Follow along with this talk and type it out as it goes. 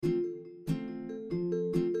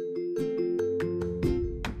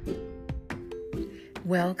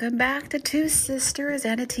Welcome back to Two Sisters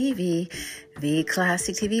and a TV, the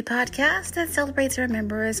classic TV podcast that celebrates and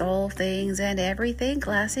remembers all things and everything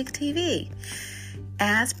classic TV.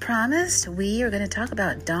 As promised, we are going to talk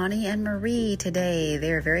about Donny and Marie today.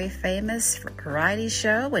 They're a very famous variety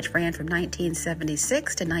show which ran from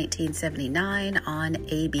 1976 to 1979 on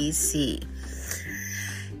ABC.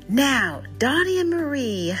 Now, Donny and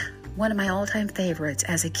Marie, one of my all-time favorites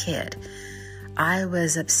as a kid. I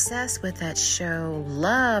was obsessed with that show,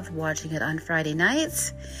 loved watching it on Friday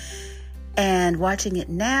nights, and watching it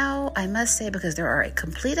now, I must say, because there are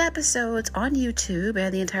complete episodes on YouTube,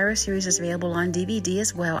 and the entire series is available on DVD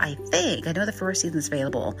as well, I think. I know the first season is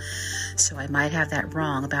available, so I might have that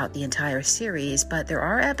wrong about the entire series, but there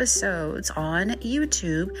are episodes on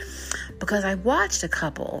YouTube, because I watched a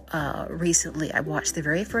couple recently. I watched the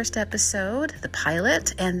very first episode, the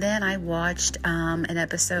pilot, and then I watched an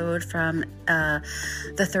episode from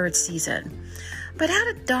the third season. But how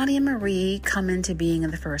did Donny and Marie come into being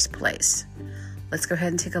in the first place? Let's go ahead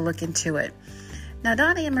and take a look into it. Now,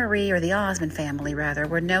 Donny and Marie, or the Osmond family rather,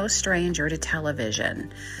 were no stranger to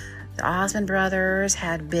television. The Osmond brothers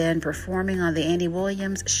had been performing on the Andy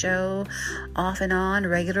Williams show off and on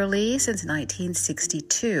regularly since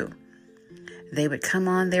 1962. They would come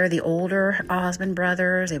on there, the older Osmond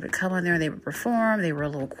brothers, they would come on there and they would perform. They were a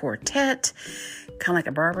little quartet, kind of like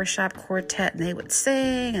a barbershop quartet, and they would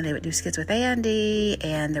sing and they would do skits with Andy.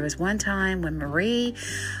 And there was one time when Marie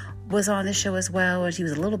was on the show as well, and she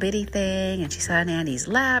was a little bitty thing, and she sat on Andy's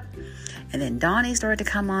lap. And then Donny started to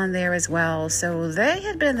come on there as well. So they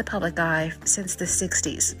had been in the public eye since the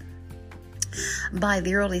 60s. By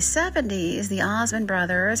the early 70s, the Osmond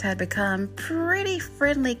brothers had become pretty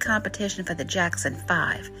friendly competition for the Jackson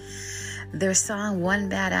 5. Their song One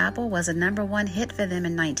Bad Apple was a #1 hit for them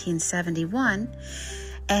in 1971,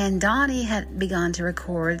 and Donny had begun to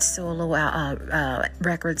record solo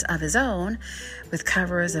records of his own with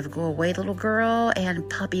covers of Go Away Little Girl and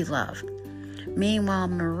Puppy Love. Meanwhile,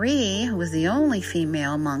 Marie, who was the only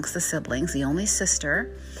female amongst the siblings, the only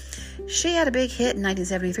sister, she had a big hit in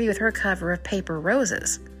 1973 with her cover of Paper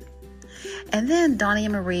Roses. And then Donny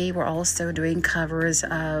and Marie were also doing covers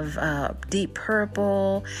of Deep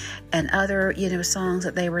Purple and other, songs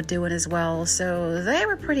that they were doing as well. So they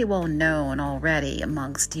were pretty well known already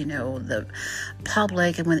amongst, the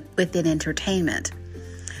public and within entertainment.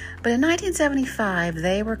 But in 1975,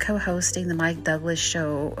 they were co-hosting the Mike Douglas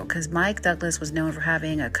show, because Mike Douglas was known for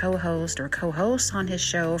having a co-host or co-hosts on his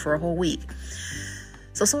show for a whole week.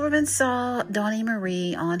 So Silverman saw Donny and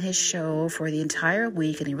Marie on his show for the entire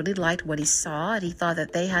week, and he really liked what he saw, and he thought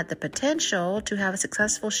that they had the potential to have a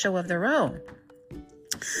successful show of their own.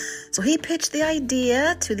 So he pitched the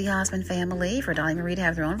idea to the Osmond family for Donny and Marie to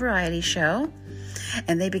have their own variety show,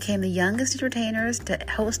 and they became the youngest entertainers to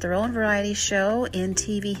host their own variety show in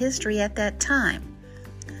TV history at that time.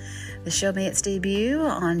 The show made its debut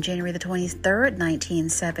on January the 23rd,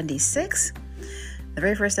 1976. The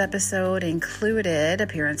very first episode included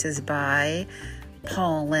appearances by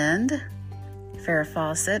Paul Lynde, Farrah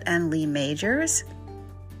Fawcett, and Lee Majors,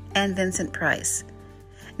 and Vincent Price.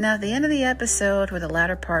 Now, at the end of the episode, or the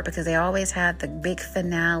latter part, because they always had the big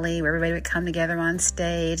finale where everybody would come together on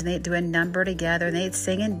stage, and they'd do a number together, and they'd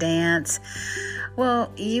sing and dance. Well,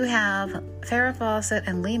 you have Farrah Fawcett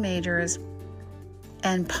and Lee Majors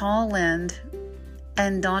and Paul Lynde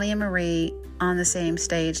and Donny and Marie on the same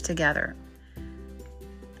stage together.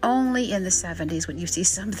 Only in the 70s would you see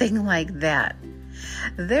something like that.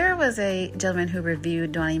 There was a gentleman who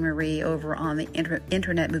reviewed Donny and Marie over on the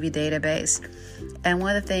Internet Movie Database, and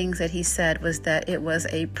one of the things that he said was that it was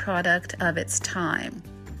a product of its time,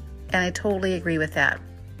 and I totally agree with that.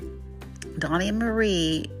 Donny and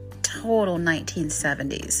Marie, total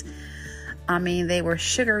 1970s. I mean, they were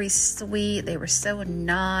sugary sweet, they were so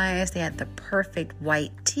nice, they had the perfect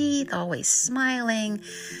white teeth, always smiling.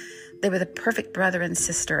 They were the perfect brother and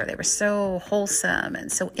sister. They were so wholesome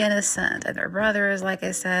and so innocent. And their brothers, like I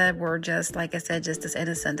said, were just as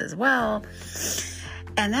innocent as well.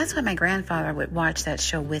 And that's why my grandfather would watch that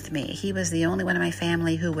show with me. He was the only one in my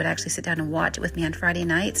family who would actually sit down and watch it with me on Friday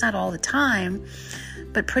nights. Not all the time,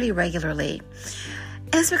 but pretty regularly.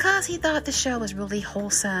 And it's because he thought the show was really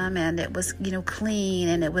wholesome, and it was, clean,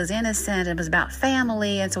 and it was innocent, and it was about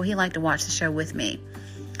family. And so he liked to watch the show with me.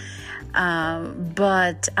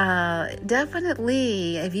 But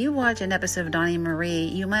definitely, if you watch an episode of Donny and Marie,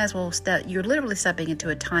 you might as well you're literally stepping into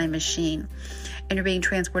a time machine, and you're being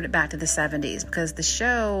transported back to the 70s, because the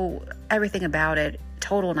show, everything about it,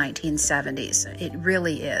 total 1970s. It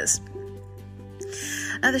really is.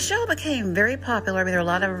 Now, the show became very popular. I mean, there were a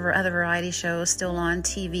lot of other variety shows still on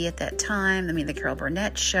TV at that time. I mean, the Carol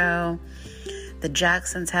Burnett Show, The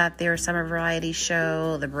Jacksons had their summer variety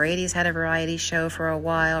show. The Bradys had a variety show for a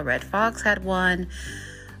while. Red Fox had one.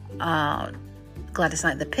 Gladys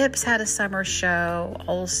Knight and the Pips had a summer show.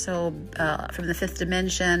 Also, from the Fifth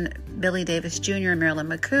Dimension, Billy Davis Jr. and Marilyn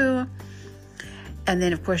McCoo. And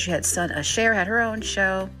then, of course, you had Cher had her own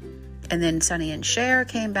show. And then Sonny and Cher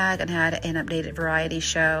came back and had an updated variety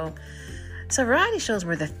show. So variety shows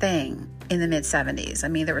were the thing in the mid-'70s. I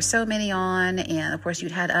mean, there were so many on. And, of course,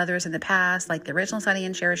 you'd had others in the past, like the original Sonny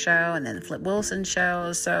and Cher show and then the Flip Wilson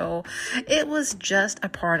show. So it was just a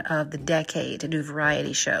part of the decade to do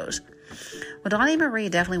variety shows. Well, Donny and Marie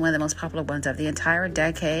definitely one of the most popular ones of the entire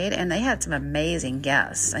decade, and they had some amazing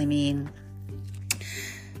guests. I mean,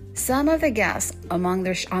 some of the guests on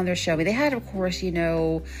their show, they had, of course,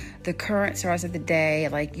 the current stars of the day,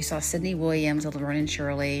 like you saw Sidney Williams of Laverne and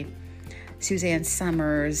Shirley, Suzanne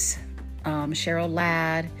Summers, Cheryl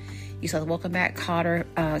Ladd. You saw the Welcome Back Kotter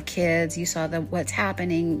kids. You saw the What's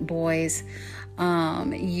Happening boys.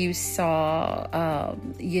 You saw,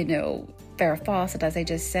 Farrah Fawcett, as I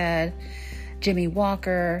just said, Jimmy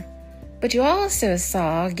Walker. But you also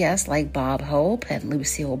saw guests like Bob Hope and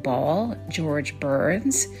Lucille Ball, George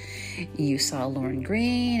Burns. You saw Lauren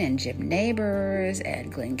Green and Jim Nabors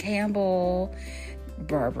and Glenn Campbell,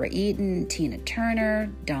 Barbara Eden, Tina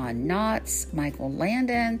Turner, Don Knotts, Michael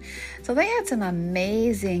Landon. So they had some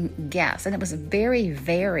amazing guests, and it was very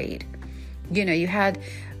varied. You had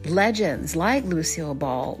legends like Lucille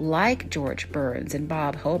Ball, like George Burns and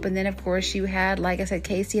Bob Hope. And then, of course, you had, like I said,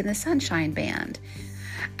 Casey and the Sunshine Band.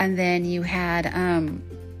 And then you had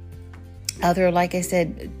other, like I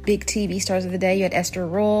said, big TV stars of the day. You had Esther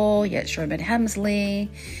Roll, you had Sherman Hemsley,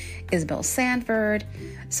 Isabel Sanford.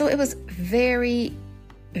 So it was very,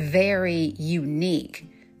 very unique,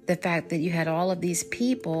 the fact that you had all of these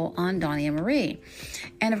people on Donny and Marie.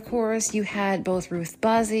 And of course, you had both Ruth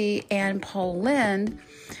Buzzy and Paul Lynde,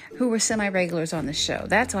 who were semi-regulars on the show.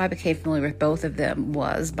 That's how I became familiar with both of them,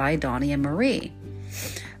 was by Donny and Marie.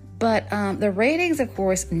 But the ratings, of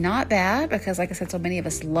course, not bad, because like I said, so many of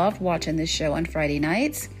us loved watching this show on Friday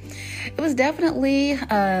nights. It was definitely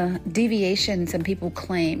a deviation, some people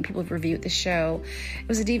claim, people have reviewed the show. It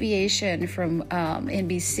was a deviation from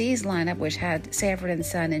NBC's lineup, which had Sanford &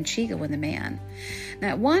 Son and Chico and the Man. Now,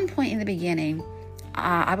 at one point in the beginning,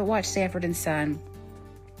 I would watch Sanford & Son,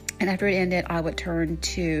 and after it ended, I would turn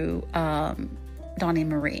to Donny and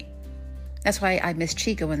Marie. That's why I missed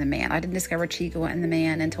Chico and the Man. I didn't discover Chico and the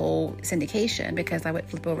Man until syndication, because I would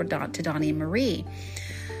flip over to Donny and Marie.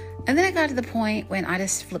 And then I got to the point when I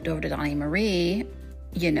just flipped over to Donny and Marie,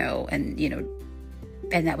 and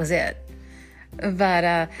that was it.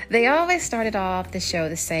 But they always started off the show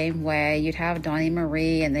the same way. You'd have Donny and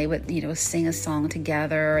Marie, and they would, sing a song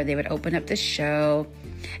together. They would open up the show,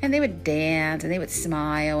 and they would dance, and they would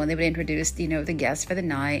smile, and they would introduce, the guests for the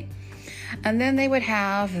night. And then they would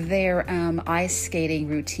have their ice skating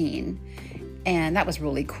routine. And that was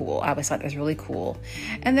really cool. I always thought it was really cool.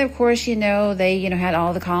 And then, of course, they, had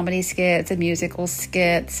all the comedy skits and musical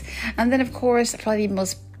skits. And then, of course, probably the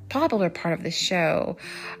most popular part of the show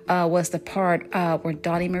was the part where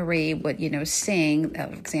Donny Marie would, sing.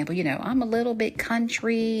 For example, I'm a little bit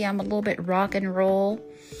country. I'm a little bit rock and roll.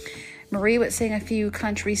 Marie would sing a few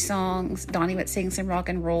country songs. Donny would sing some rock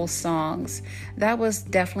and roll songs. That was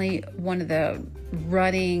definitely one of the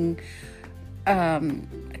running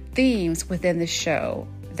themes within the show.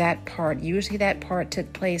 Usually that part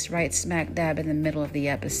took place right smack dab in the middle of the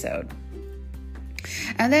episode.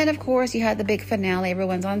 And then, of course, you had the big finale.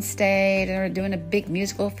 Everyone's on stage and they're doing a big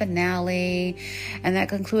musical finale. And that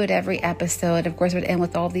concluded every episode. Of course, it would end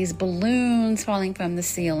with all these balloons falling from the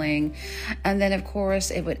ceiling. And then, of course,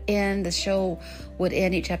 the show would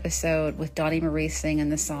end each episode with Donny Marie singing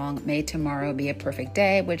the song, May Tomorrow Be a Perfect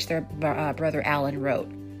Day, which their brother Alan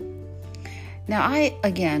wrote. Now, I,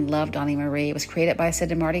 again, love Donny Marie. It was created by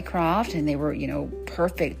Sid and Marty Krofft, and they were,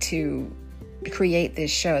 perfect to create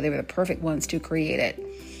this show. They were the perfect ones to create it.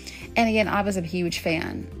 And again, I was a huge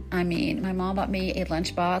fan. I mean, my mom bought me a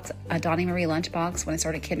Donny Marie lunchbox when I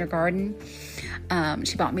started kindergarten.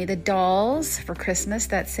 She bought me the dolls for Christmas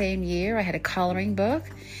that same year. I had a coloring book,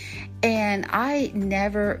 and I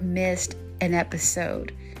never missed an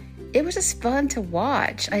episode. It was just fun to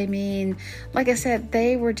watch. I mean, like I said,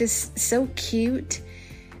 they were just so cute.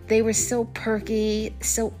 They were so perky,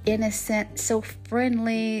 so innocent, so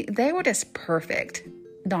friendly. They were just perfect,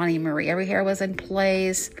 Donny and Marie. Every hair was in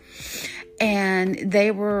place. And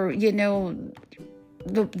they were, you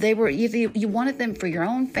wanted them for your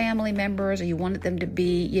own family members, or you wanted them to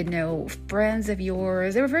be, friends of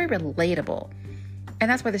yours. They were very relatable.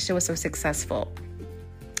 And that's why the show was so successful.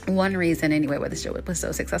 One reason, anyway, why the show was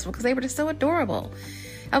so successful, because they were just so adorable.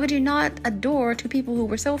 How would you not adore two people who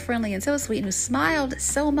were so friendly and so sweet and who smiled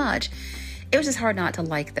so much? It was just hard not to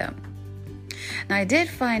like them. Now, I did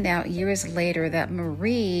find out years later that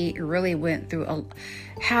Marie really went through a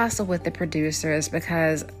hassle with the producers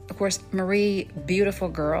because, of course, Marie, beautiful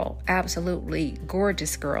girl, absolutely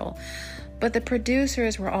gorgeous girl. But the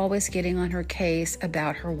producers were always getting on her case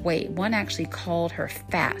about her weight. One actually called her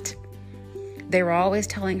fat. They were always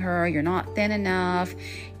telling her, you're not thin enough,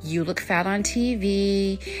 you look fat on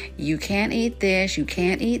TV, you can't eat this, you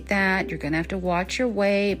can't eat that, you're going to have to watch your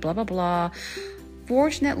weight, blah, blah, blah.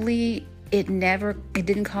 Fortunately, it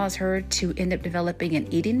didn't cause her to end up developing an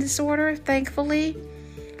eating disorder, thankfully.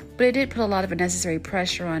 But it did put a lot of unnecessary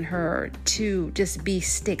pressure on her to just be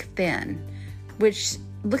stick thin, which,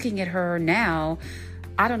 looking at her now,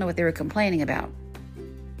 I don't know what they were complaining about.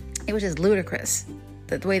 It was just ludicrous.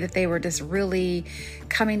 The way that they were just really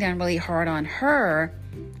coming down really hard on her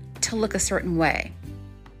to look a certain way.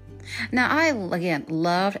 Now, I, again,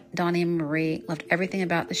 loved Donny and Marie, loved everything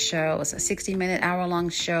about the show. It was a 60-minute, hour-long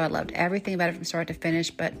show. I loved everything about it from start to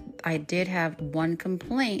finish, but I did have one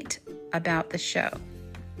complaint about the show,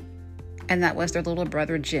 and that was their little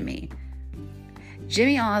brother, Jimmy.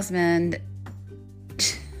 Jimmy Osmond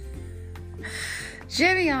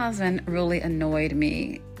really annoyed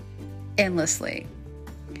me endlessly.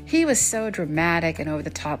 He was so dramatic and over the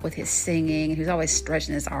top with his singing. He was always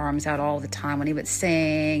stretching his arms out all the time when he would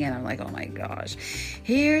sing. And I'm like, oh my gosh,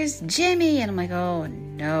 here's Jimmy. And I'm like, oh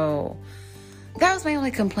no. That was my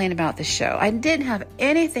only complaint about the show. I didn't have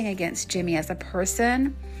anything against Jimmy as a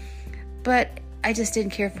person, but I just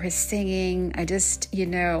didn't care for his singing. I just,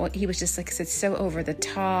 he was just, like I said, so over the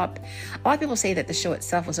top. A lot of people say that the show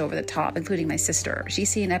itself was over the top, including my sister. She's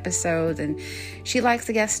seen episodes and she likes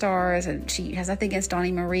the guest stars and she has nothing against Donny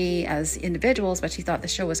and Marie as individuals, but she thought the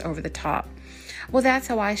show was over the top. Well, that's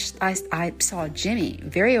how I saw Jimmy,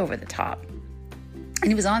 very over the top. And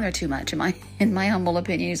he was on there too much, in my humble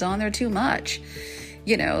opinion. He was on there too much.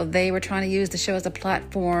 They were trying to use the show as a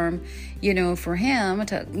platform, for him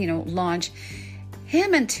to, launch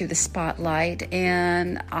him into the spotlight,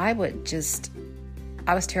 and I was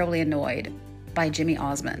terribly annoyed by Jimmy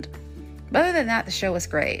Osmond. But other than that, the show was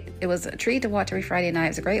great. It was a treat to watch every Friday night.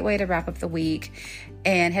 It was a great way to wrap up the week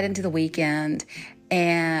and head into the weekend.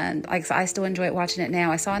 And I still enjoy watching it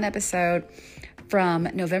now. I saw an episode from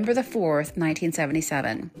November the 4th,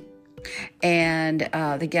 1977. And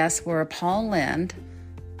the guests were Paul Lynde,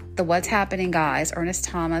 the What's Happening guys, Ernest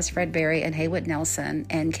Thomas, Fred Berry, and Haywood Nelson,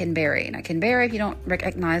 and Ken Berry. Now, Ken Berry, if you don't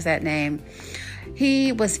recognize that name,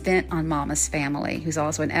 he was Vint on Mama's Family, who's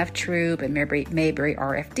also an F Troop and Mayberry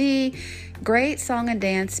RFD. Great song and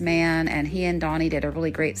dance man, and he and Donny did a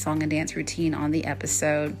really great song and dance routine on the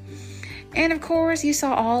episode. And of course, you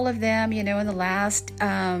saw all of them, in the last,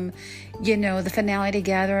 the finale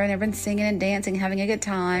together, and everyone singing and dancing, having a good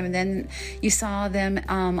time. And then you saw them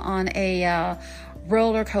on a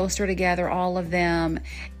roller coaster together, all of them.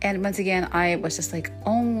 And once again, I was just like,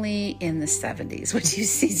 only in the 70s would you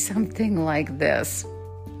see something like this.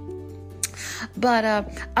 But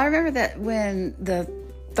I remember that when the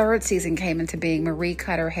third season came into being, Marie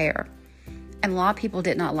cut her hair. And a lot of people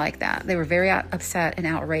did not like that. They were very upset and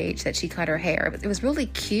outraged that she cut her hair. It was really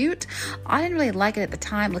cute. I didn't really like it at the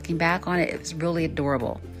time. Looking back on it, it was really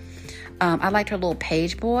adorable. I liked her little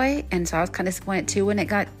page boy, and so I was kind of disappointed too when it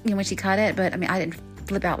got, when she cut it. But I didn't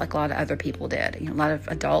flip out like a lot of other people did. A lot of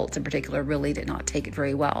adults in particular really did not take it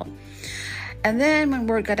very well. And then when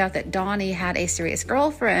word got out that Donny had a serious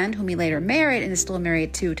girlfriend, whom he later married and is still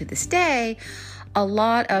married to this day, a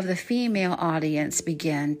lot of the female audience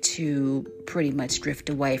began to pretty much drift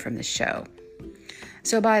away from the show.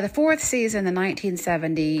 So by the fourth season, the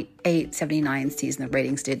 1978-79 season, the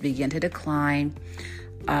ratings did begin to decline.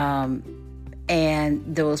 And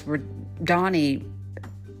those were Donny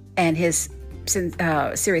and his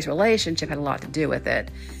serious relationship had a lot to do with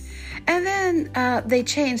it. And then they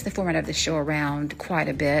changed the format of the show around quite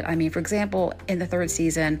a bit. For example, in the third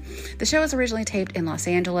season, the show was originally taped in Los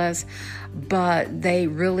Angeles, but they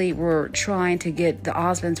really were trying to get, the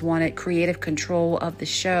Osmonds wanted creative control of the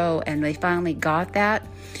show, and they finally got that.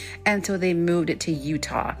 And so they moved it to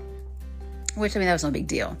Utah, which, that was no big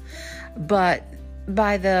deal. But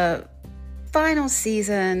by the final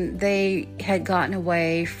season, they had gotten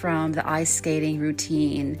away from the ice skating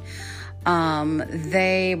routine.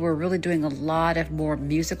 They were really doing a lot of more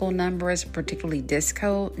musical numbers, particularly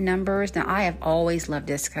disco numbers. Now, I have always loved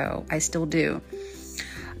disco. I still do.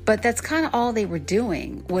 But that's kind of all they were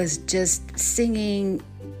doing, was just singing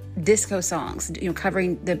disco songs,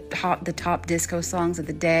 covering the top disco songs of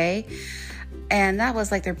the day. And that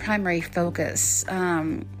was like their primary focus.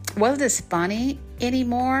 Wasn't as funny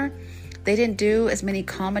anymore. They didn't do as many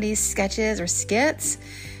comedy sketches or skits.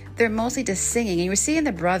 They're mostly just singing. And you were seeing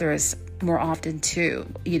the brothers more often too.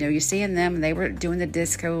 You're seeing them, and they were doing the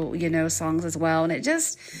disco, songs as well. And it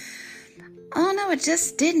just, I don't know, it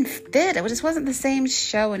just didn't fit. It just wasn't the same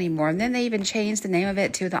show anymore. And then they even changed the name of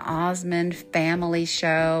it to the Osmond Family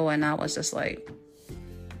Show. And I was just like,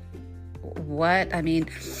 what?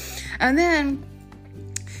 And then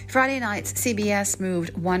Friday nights, CBS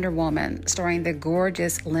moved Wonder Woman, starring the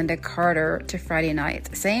gorgeous Linda Carter, to Friday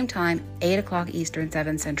nights. Same time, 8 o'clock Eastern,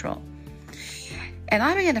 7 Central. And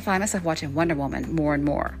I began to find myself watching Wonder Woman more and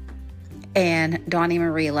more, and Donny and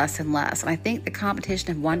Marie less and less. And I think the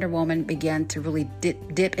competition of Wonder Woman began to really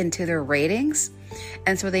dip into their ratings.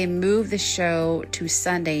 And so they moved the show to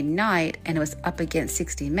Sunday night, and it was up against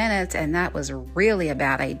 60 Minutes. And that was really a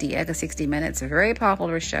bad idea, because 60 Minutes is a very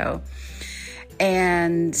popular show.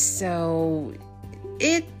 And so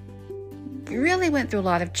it really went through a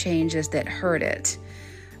lot of changes that hurt it.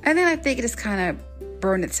 And then I think it just kind of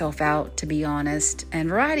burned itself out, to be honest. And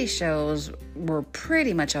variety shows were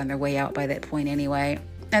pretty much on their way out by that point anyway.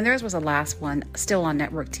 And theirs was the last one still on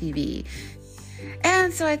network TV.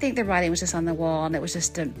 And so I think the writing was just on the wall, and it was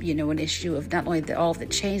just an issue of not only all the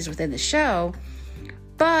changes within the show,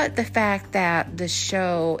 but the fact that the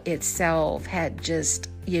show itself had just,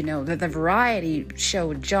 the variety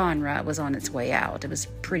show genre was on its way out. It was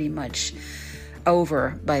pretty much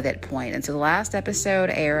over by that point. And so the last episode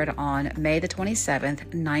aired on May the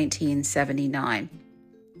 27th, 1979.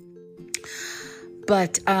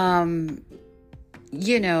 But,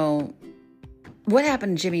 what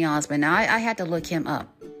happened to Jimmy Osmond? Now, I had to look him up.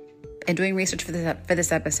 And doing research for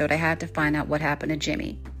this episode, I had to find out what happened to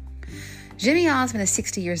Jimmy. Jimmy Osmond is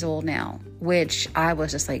 60 years old now, which I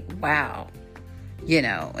was just like, wow.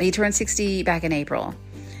 He turned 60 back in April.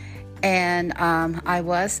 And I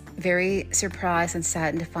was very surprised and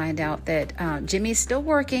saddened to find out that Jimmy's still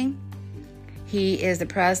working. He is the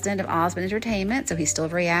president of Osmond Entertainment, so he's still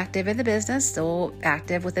very active in the business, still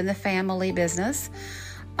active within the family business.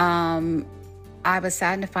 I was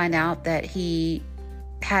saddened to find out that he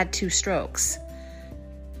had 2 strokes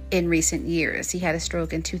in recent years. He had a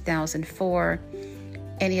stroke in 2004,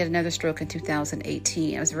 and he had another stroke in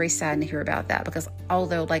 2018. I was very saddened to hear about that, because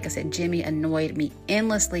although, like I said, Jimmy annoyed me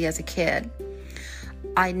endlessly as a kid,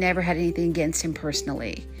 I never had anything against him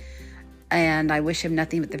personally. And I wish him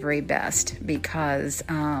nothing but the very best, because,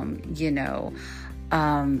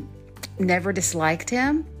 never disliked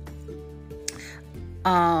him.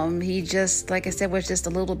 He just, like I said, was just a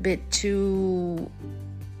little bit too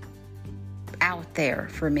out there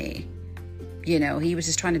for me. He was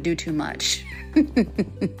just trying to do too much.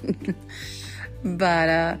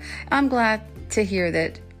 But I'm glad to hear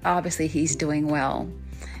that obviously he's doing well.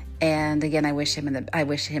 And again, I wish him nothing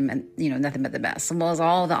but the best, as well as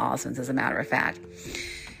all the Osmonds, as a matter of fact.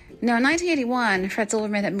 Now, in 1981, Fred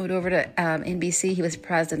Silverman had moved over to NBC. He was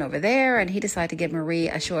president over there, and he decided to give Marie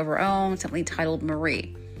a show of her own, simply titled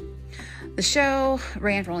Marie. The show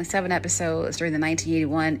ran for only 7 episodes during the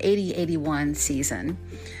 1980-81 season.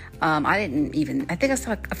 I think I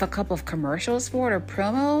saw a couple of commercials for it, or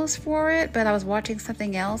promos for it, but I was watching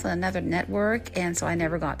something else on another network, and so I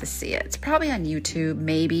never got to see it. It's probably on YouTube,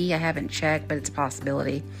 maybe. I haven't checked, but it's a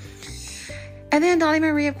possibility. And then Donny and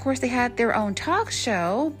Marie, of course, they had their own talk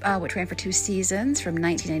show, which ran for 2 seasons from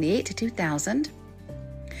 1998 to 2000.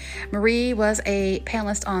 Marie was a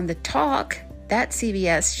panelist on The Talk, that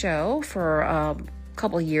CBS show, for a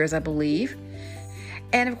couple of years, I believe.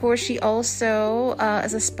 And of course, she also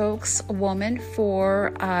is a spokeswoman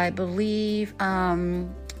for, I believe,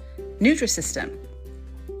 Nutrisystem.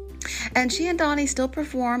 And she and Donny still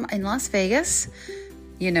perform in Las Vegas.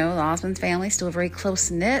 The Osmond family still very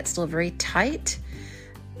close-knit, still very tight.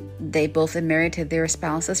 They both been married to their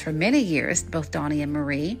spouses for many years, both Donny and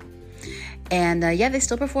Marie. And they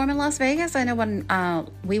still perform in Las Vegas. I know when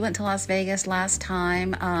we went to Las Vegas last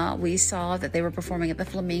time, we saw that they were performing at the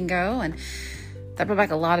Flamingo, and that brought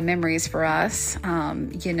back a lot of memories for us,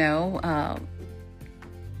 watching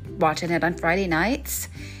it on Friday nights,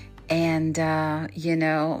 and,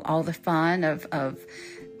 all the fun of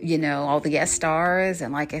all the guest stars.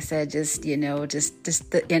 And like I said, just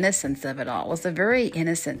the innocence of it all. It was a very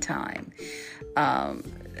innocent time, a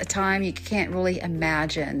time you can't really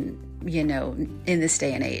imagine, in this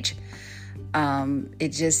day and age. I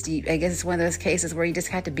guess it's one of those cases where you just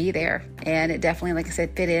had to be there. And it definitely, like I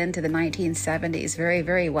said, fit into the 1970s very,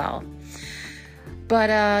 very well. But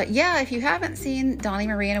if you haven't seen Donny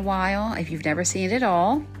and Marie in a while, if you've never seen it at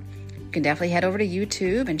all, you can definitely head over to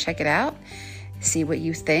YouTube and check it out. see what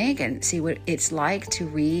you think and see what it's like to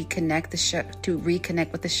reconnect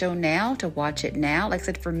with the show now, to watch it now. Like I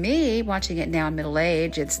said, for me, watching it now in middle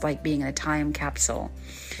age, it's like being in a time capsule.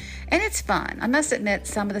 And it's fun. I must admit,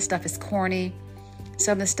 some of the stuff is corny.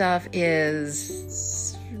 Some of the stuff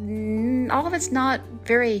is, all of it's not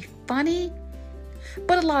very funny,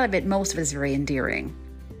 but a lot of it, most of it is very endearing.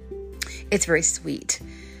 It's very sweet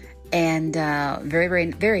and very,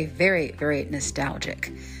 very, very, very, very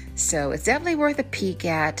nostalgic. So it's definitely worth a peek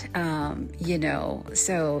at,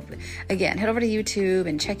 So again, head over to YouTube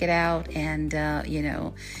and check it out and,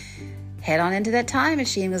 head on into that time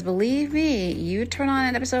machine, because believe me, you turn on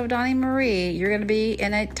an episode of Donny and Marie, you're going to be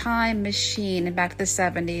in a time machine and back to the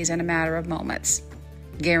 70s in a matter of moments.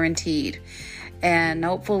 Guaranteed. And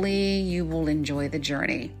hopefully you will enjoy the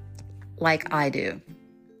journey like I do.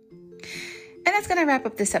 And that's going to wrap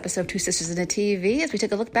up this episode of Two Sisters in a TV as we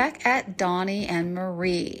take a look back at Donny and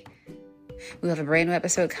Marie. We'll have a brand new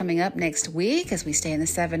episode coming up next week as we stay in the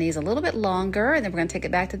 70s a little bit longer, and then we're going to take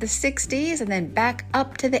it back to the 60s and then back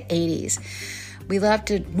up to the 80s. We love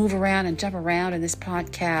to move around and jump around in this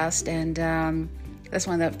podcast, and that's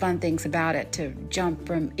one of the fun things about it, to jump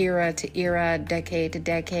from era to era, decade to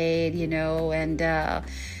decade, and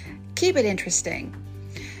keep it interesting.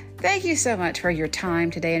 Thank you so much for your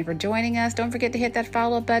time today and for joining us. Don't forget to hit that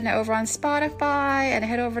follow button over on Spotify and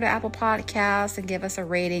head over to Apple Podcasts and give us a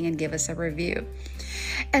rating and give us a review.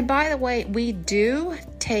 And by the way, we do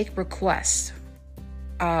take requests.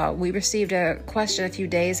 We received a question a few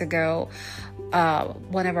days ago.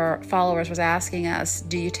 One of our followers was asking us,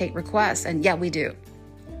 do you take requests? And yeah, we do.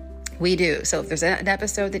 We do. So if there's an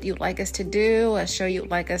episode that you'd like us to do, a show you'd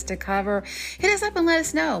like us to cover, hit us up and let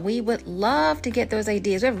us know. We would love to get those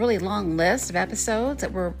ideas. We have a really long list of episodes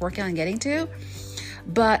that we're working on getting to.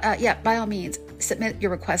 But by all means, submit your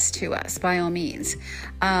requests to us, by all means.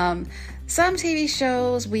 Some TV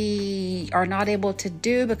shows we are not able to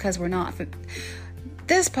do because we're not...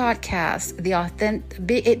 This podcast,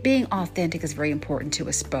 it being authentic is very important to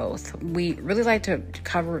us both. We really like to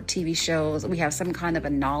cover TV shows that we have some kind of a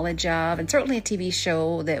knowledge of, and certainly a TV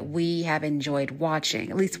show that we have enjoyed watching,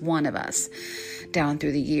 at least one of us, down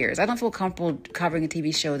through the years. I don't feel comfortable covering a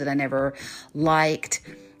TV show that I never liked,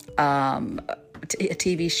 a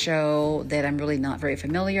TV show that I'm really not very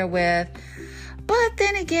familiar with. But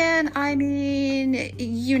then again,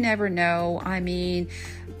 you never know.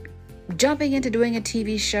 Jumping into doing a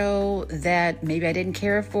TV show that maybe I didn't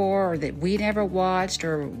care for, or that we never watched,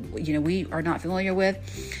 or we are not familiar with,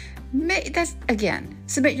 that's, again,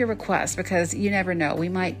 submit your request, because you never know. We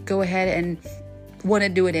might go ahead and want to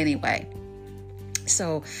do it anyway.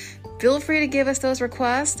 So feel free to give us those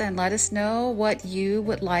requests and let us know what you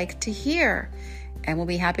would like to hear, and we'll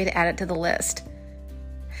be happy to add it to the list.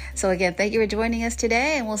 So again, thank you for joining us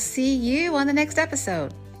today, and we'll see you on the next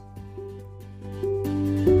episode.